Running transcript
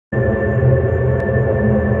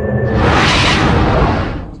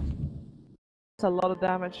That's a lot of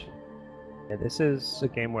damage. Yeah, this is a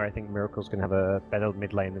game where I think Miracle's going to have a better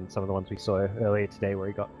mid lane than some of the ones we saw earlier today where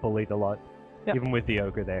he got bullied a lot. Yep. Even with the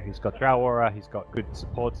Ogre there, he's got Drow Aura, he's got good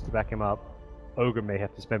supports to back him up. Ogre may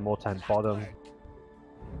have to spend more time bottom.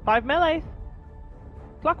 5 melee!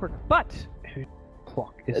 Clockwork, but...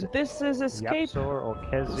 Clock, is it? This is escape. Yapsor or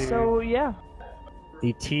Kezu. So, yeah.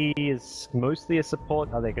 ET is mostly a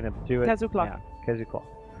support, are they going to do it? Kezu Clock. Yeah, Kezu Clock.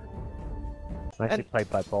 Nicely played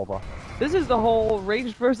by Bulba. This is the whole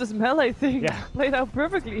ranged versus melee thing. Yeah. Played out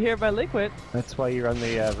perfectly here by Liquid. That's why you run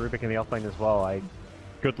the Rubik in the offlane as well.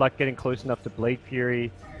 Good luck getting close enough to Blade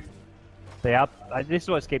Fury. This is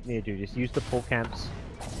what Escape need to do, just use the pull camps.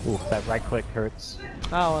 Ooh, that right click hurts. Oh,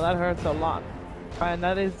 well, that hurts a lot. And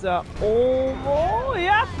that is almost...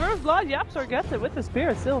 Yeah, first blood. Yapsor gets it with the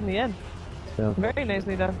spear still in the end. So. Very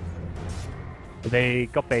nicely done. They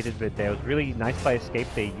got baited a bit there. It was really nice by Escape.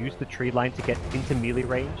 They used the tree line to get into melee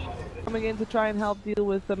range. Coming in to try and help deal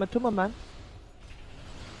with the Matuma Man.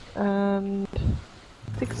 And...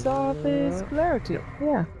 Ticks off his clarity.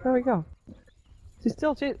 Yeah, there we go. He says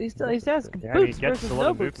yeah, boots he gets versus a lot no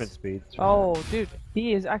of boots. movement speed. Oh, dude,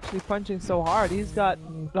 he is actually punching so hard. He's got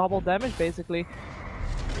double damage basically.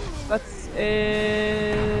 That's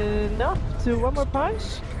enough to one more punch.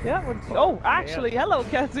 Yeah. Oh, actually, hello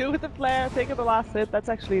Kazu with the flare, taking the last hit. That's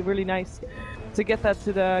actually really nice to get that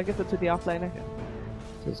to the offlaner. Yeah.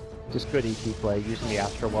 Just good ET play using the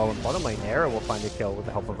Astro well, and bottom lane Era will find a kill with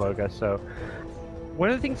the help of Vega. So one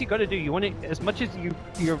of the things you got to do, you want to, as much as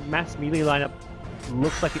your mass melee lineup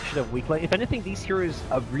looks like it should have weak lane. If anything, these heroes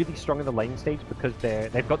are really strong in the lane stage because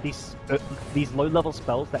they've got these low-level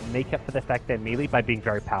spells that make up for the fact they're melee by being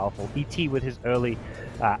very powerful. ET with his early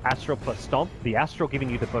Astral plus Stomp, the Astral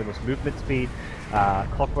giving you the bonus movement speed,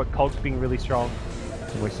 Clockwork Cogs being really strong,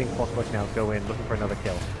 and we're seeing Clockwork now go in looking for another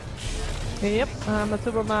kill. Yep,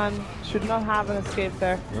 Matuma Man should not have an escape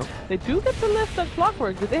there. Nope. They do get the lift on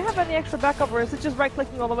Clockwork. Do they have any extra backup, or is it just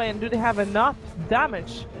right-clicking all the way? And do they have enough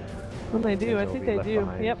damage? Well, they do. I think they do.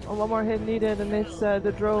 Behind. Yep, one more hit needed, and it's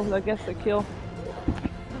the Drow that gets the kill.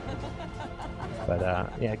 But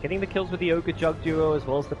yeah, getting the kills with the Ogre Jug duo as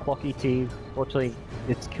well as the Clock ET. Fortunately,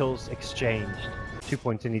 its kills exchanged. 2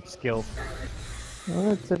 points in each skill. Well,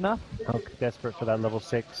 that's enough. Hulk desperate for that level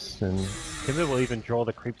 6, and Timber will even draw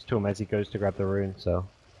the creeps to him as he goes to grab the rune, so...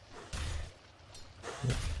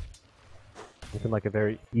 Looking like a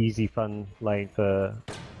very easy, fun lane for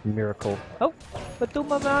Miracle. Oh,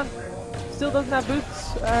 Matuma Man still doesn't have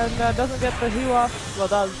boots and doesn't get the heal off. Well,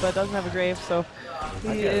 does, but doesn't have a grave, so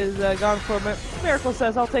he is gone for it. Miracle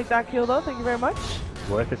says, I'll take that kill though, thank you very much.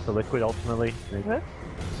 Worth it for Liquid ultimately.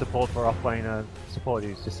 Support for offlane, support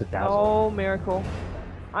who's just a dazzle. Oh, Miracle.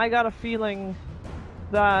 I got a feeling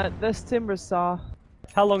that this Timber Saw.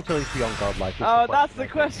 How long till he's beyond godlike? Oh, that's the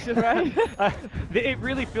question, right? It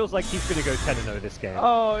really feels like he's gonna go 10-0 this game.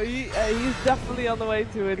 Oh, he's definitely on the way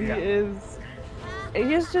to it. Yeah.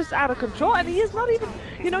 He is just out of control, and he is not even.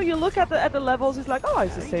 You know, you look at the levels. He's like, oh,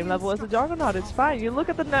 he's the same level as the Juggernaut. It's fine. You look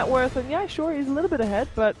at the net worth, and yeah, sure, he's a little bit ahead,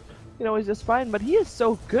 but you know, he's just fine. But he is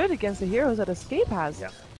so good against the heroes that Escape has. Yeah.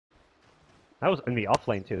 That was in the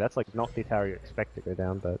offlane too. That's like not the tower you expect to go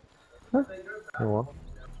down, but oh well.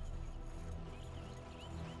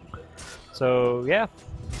 So yeah,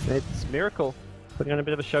 it's Miracle putting on a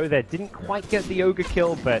bit of a show there. Didn't quite get the Ogre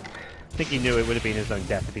kill, but I think he knew it would have been his own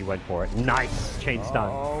death if he went for it. Nice chain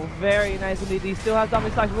stun. Oh, very nice indeed. He still has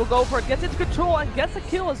Zombie Slash. We'll go for it. Gets into control and gets a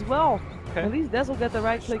kill as well. Okay. At least Des will get the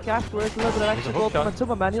right click afterwards. A little bit of extra gold from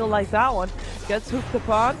Matuma Man. He'll like that one. Gets hooked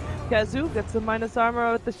upon. Kazu gets the minus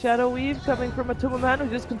armor with the Shadow Weave coming from Matuma Man, who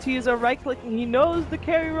just continues on right clicking. He knows the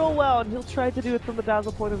carry roll well, and he'll try to do it from the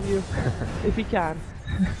Dazzle point of view if he can.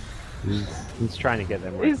 He's trying to get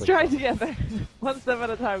them right. He's trying to get there. One step at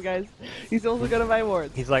a time, guys. He's also gonna buy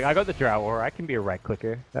wards. He's like, I got the Drow, or I can be a right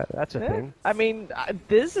clicker. That's a thing. I mean,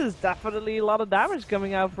 this is definitely a lot of damage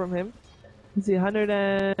coming out from him. Let's see, 100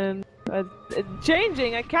 and...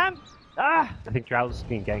 changing, I can't... Ah! I think Drow's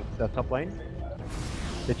being ganked top lane.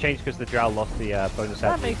 They changed because the Drow lost the bonus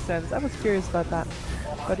That action. makes sense. I was curious about that.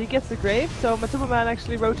 But he gets the grave, so Matuma Man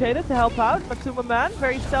actually rotated to help out. Matuma Man,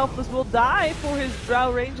 very selfless, will die for his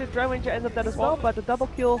Drow Ranger. Drow Ranger ends up dead as well, but the double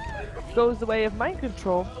kill goes the way of mind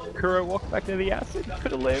control. Kuro walked back to the acid. He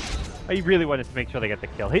could have lived. He really wanted to make sure they get the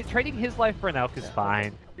kill. Trading his life for an elk is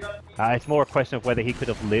fine. It's more a question of whether he could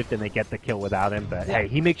have lived and they get the kill without him, but hey,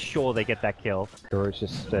 he makes sure they get that kill. Kuro's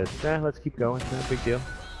just says, let's keep going, no big deal.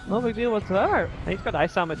 No big deal whatsoever. And he's got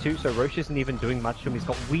Ice Armor too, so Roche isn't even doing much to him. He's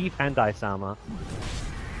got Weave and Ice Armor.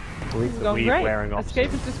 He's going great.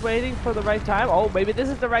 Escape is just waiting for the right time. Oh, maybe this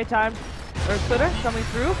is the right time. Earth Splitter coming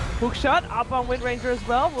through. Hook shot up on Wind Ranger as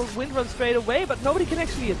well. Will Wind run straight away, but nobody can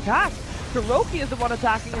actually attack. Kuroki is the one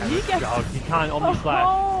attacking, and he gets... He can't Omni-Slash.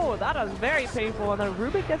 Oh, that is very painful. And then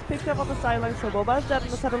Rubik gets picked up on the sideline, so Boba's dead on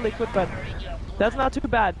the set of Liquid, but that's not too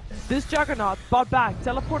bad. This Juggernaut bought back,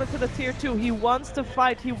 teleported to the tier 2. He wants to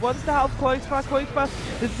fight. He wants to help Qualifier.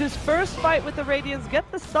 This is his first fight with the Radiants. Get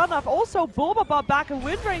the stun off. Also, Bulba bought back a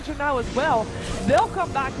Wind Ranger now as well. They'll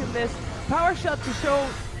come back in this. Power shot to show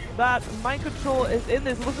that Mind Control is in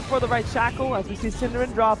this, looking for the right shackle, as we see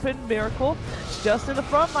Synderen drop in. Miracle just in the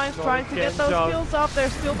front lines, trying to get those kills off.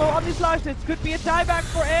 There's still no Omni-Slash. This could be a dieback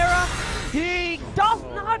for Era. He does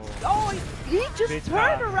not... Oh, he just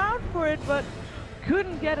turned around for it, but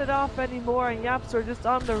couldn't get it off anymore, and Yapster just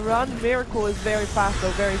on the run. Miracle is very fast though,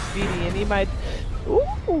 very speedy, and he might...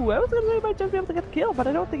 Ooh, I was gonna say he might just be able to get the kill, but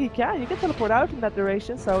I don't think he can. You can teleport out in that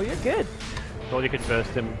duration, so you're good. Thought you could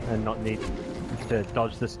burst him and not need to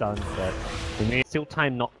dodge the stun, but still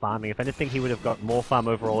time not farming. If anything, he would have got more farm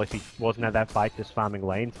overall if he wasn't at that fight just farming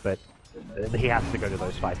lanes, but he has to go to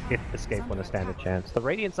those fights if Escape want to stand a chance. The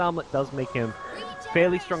Radiance Armlet does make him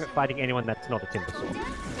fairly strong at fighting anyone that's not a Timbersaw.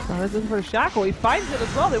 Oh, this is for Shackle. He finds it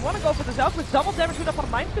as well. They want to go for this Alchemist. Double damage with up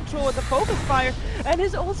on Mind Control with the Focus Fire, and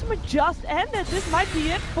his ultimate just ended. This might be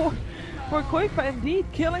it for Koifa, indeed.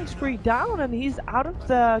 Killing spree down, and he's out of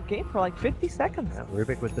the game for like 50 seconds. Yeah,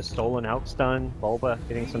 Rubik with the stolen out stun, Bulba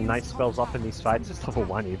getting some nice spells off in these fights. It's level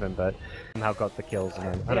 1 even, but somehow got the kills,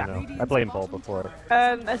 and then, I don't know. I blame Bulba for it.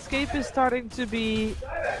 And Escape is starting to be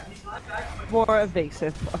more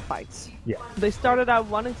evasive of fights. Yeah. They started out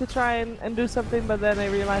wanting to try and do something, but then they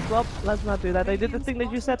realized, well, let's not do that. They did the thing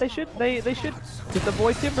that you said they should. They should just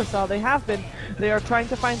avoid Timbersaw. They have been. They are trying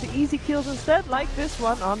to find the easy kills instead, like this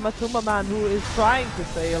one on Matuma Man, who is trying to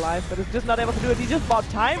stay alive, but is just not able to do it. He just bought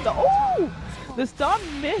time. Oh! The stun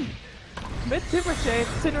mid Timber Chain.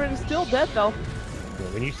 Synderen is still dead though. Yeah,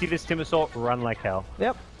 when you see this Timbersaw, run like hell.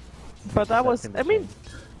 Yep. But that was, I mean,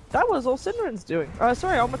 that was all Synderen's doing.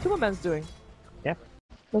 Sorry, all Matuma Man's doing. Yeah.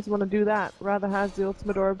 Doesn't want to do that. Rather has the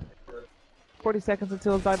ultimate orb. 40 seconds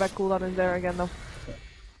until his buyback cooldown is there again though.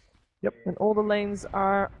 Yep. And all the lanes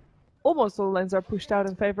are... Almost all the lanes are pushed out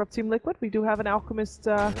in favor of Team Liquid. We do have an Alchemist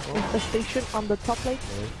infestation on the top lane.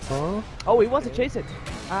 Oh, he wants to chase it.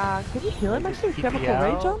 Can you kill him actually? Chemical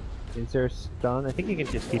Rage on? Is there stun? I think you can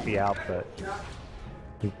just TP out, but...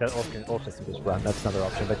 That also can just run. That's another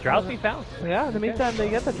option. But Drow's be found. Yeah, in the meantime, they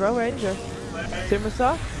get the Drow Ranger.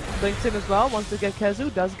 Timbersaw blinks in as well. Wants to get Kazu.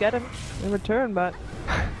 Does get him in return, but...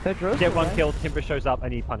 Get one kill, Timber shows up,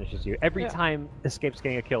 and he punishes you. Every time Escape's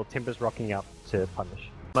getting a kill, Timber's rocking up to punish.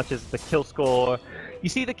 Much as the kill score, you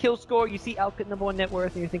see the kill score, you see Alk at #1 net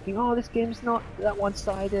worth, and you're thinking, oh, this game's not that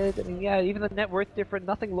one-sided. I mean, yeah, even the net worth different,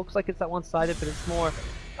 nothing looks like it's that one-sided, but it's more,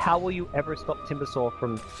 how will you ever stop Timbersaw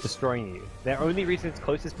from destroying you? Their only reason it's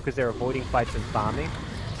close is because they're avoiding fights and farming.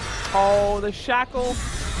 Oh, the shackle.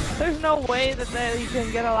 There's no way that he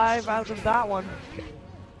can get alive out of that one.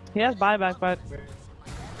 He has buyback, but...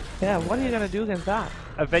 Yeah, what are you gonna do against that?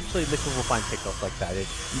 Eventually, Liquid will find pickoffs like that.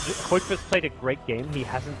 Koifa's played a great game. He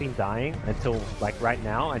hasn't been dying until like right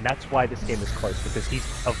now, and that's why this game is close, because he's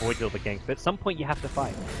avoided all the ganks. But at some point, you have to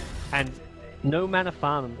fight, and no mana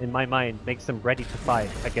farm in my mind makes them ready to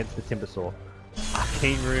fight against the Timbersaw.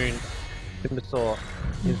 Arcane Rune, Timbersaw,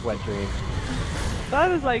 his Wet Dream.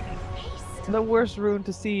 That is like the worst rune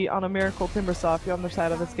to see on a Miracle Timbersaw if you're on the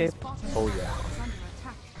side of Escape. Oh yeah.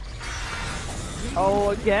 Oh,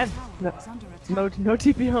 again. No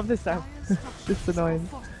TP on this time. It's annoying.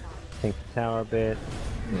 Take the tower a bit.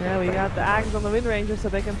 Yeah, we got the Axe on the Wind Ranger so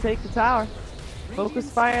they can take the tower. Focus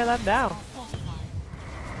fire that down.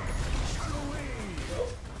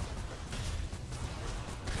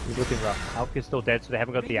 He's looking rough. Alk is still dead, so they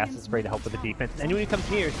haven't got the acid spray to help with the defense. And anyone who comes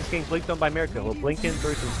near is just getting blinked on by Miracle. He'll blink in,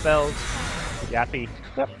 throw some spells. Yappy.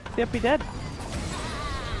 Yep, Yappy dead.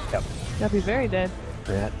 Yep. Yappy very dead.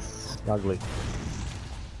 That's ugly.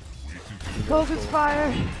 Focus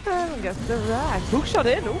fire, and gets the rack. Hook shot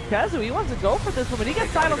in. Ooh, Kazu, he wants to go for this one, but he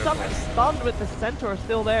gets silenced up and stunned with the Centaur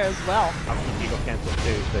still there as well. He got cancelled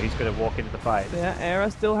too, so he's going to walk into the fight. Yeah, Era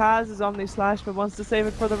still has his Omni Slash, but wants to save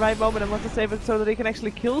it for the right moment and wants to save it so that he can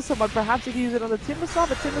actually kill someone. Perhaps he can use it on the Timbersaw,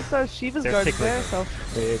 but Timbersaw's Shiva's guard is there, so...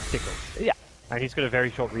 They're tickled. Yeah. And he's got a very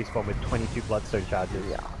short respawn with 22 Bloodstone charges.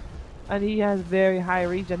 Yeah. And he has very high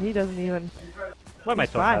regen, he doesn't even... What am I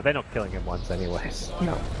talking about? They're not killing him once anyways.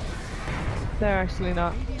 No. They're actually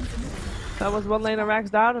not. That was one lane of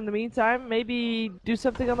Rax down. In the meantime, maybe do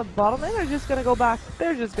something on the bottom lane, or just gonna go back?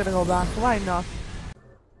 They're just gonna go back. Why not?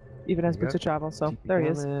 Even has boots of travel, so there he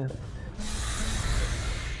is.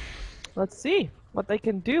 Let's see. what they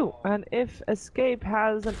can do, and if Escape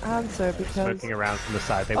has an answer, because Smoking around from the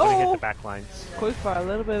side, they want to get the back lines. Qualifier, a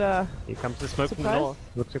little bit Here comes the smoke from the surprise. north.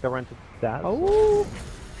 Looks like they'll run to Daz. Oh,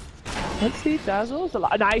 let's see, Dazzle's a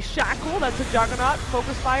lot. Nice shackle, that's a Juggernaut.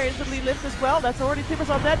 Focus fire instantly lift as well. That's already Timbers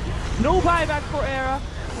on dead. No buyback for Era.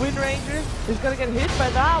 Wind Ranger is gonna get hit by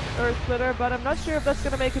that Earth Splitter, but I'm not sure if that's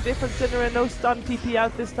gonna make a difference. Cinder, no stun TP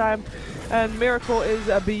out this time. And Miracle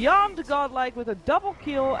is beyond godlike with a double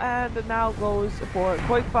kill, and now goes for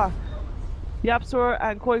Koikfa. Yapsor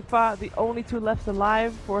and Koikfa, the only two left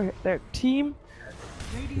alive for their team.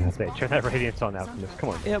 That's it. Turn that Radiance on, Alchemist.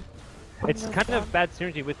 Come on. Yep. It's kind of bad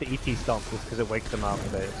synergy with the ET Stomp just because it wakes them up a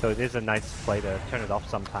bit. So it is a nice play to turn it off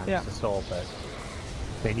sometimes to stall, but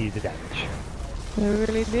they need the damage. They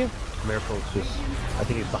really do. Miracle's just, I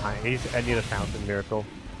think he's behind. He's near the fountain, Miracle.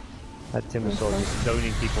 That Timbersaw just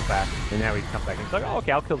zoning people back, and now he's come back and he's like, oh,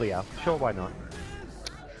 okay, I'll kill the Alp. Sure, why not?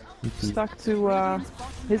 Stuck to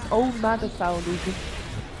his own mana sound, even.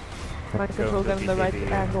 Mind control getting the right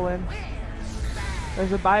angle in.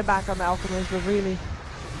 There's a buyback on the Alchemist, but really,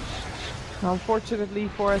 unfortunately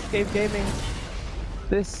for Escape Gaming,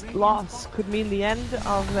 this loss could mean the end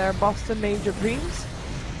of their Boston Major dreams,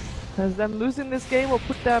 as them losing this game will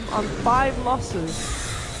put them on 5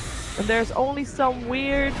 losses. And there's only some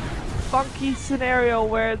weird, funky scenario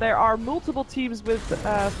where there are multiple teams with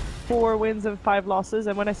 4 wins and 5 losses,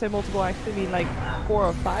 and when I say multiple, I actually mean like 4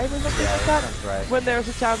 or 5 or something like that. Right. When there's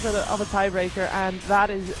a chance of a tiebreaker, and that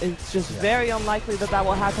it's just very unlikely that that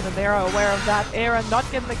will happen, and they're aware of that. Era not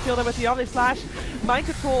getting the kill there with the Omni Slash. Mind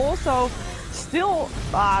Control also still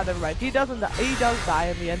never mind. He does die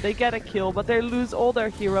in the end. They get a kill, but they lose all their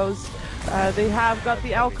heroes. They have got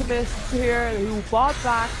the Alchemist here who bought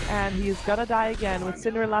back, and he's gonna die again with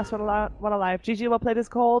Cinder and last one alive. GG, well played is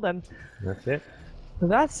cold, and that's it.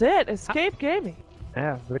 That's it. Escape Gaming.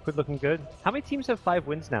 Yeah, Liquid looking good. How many teams have 5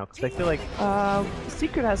 wins now? Because I feel like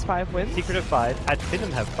Secret has 5 wins. Secret have 5. At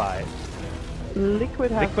Finem have 5. Liquid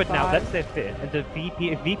have 5. Liquid now, that's their 5th. And the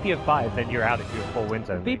VP of 5, then you're out if you have 4 wins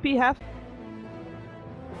only. VP have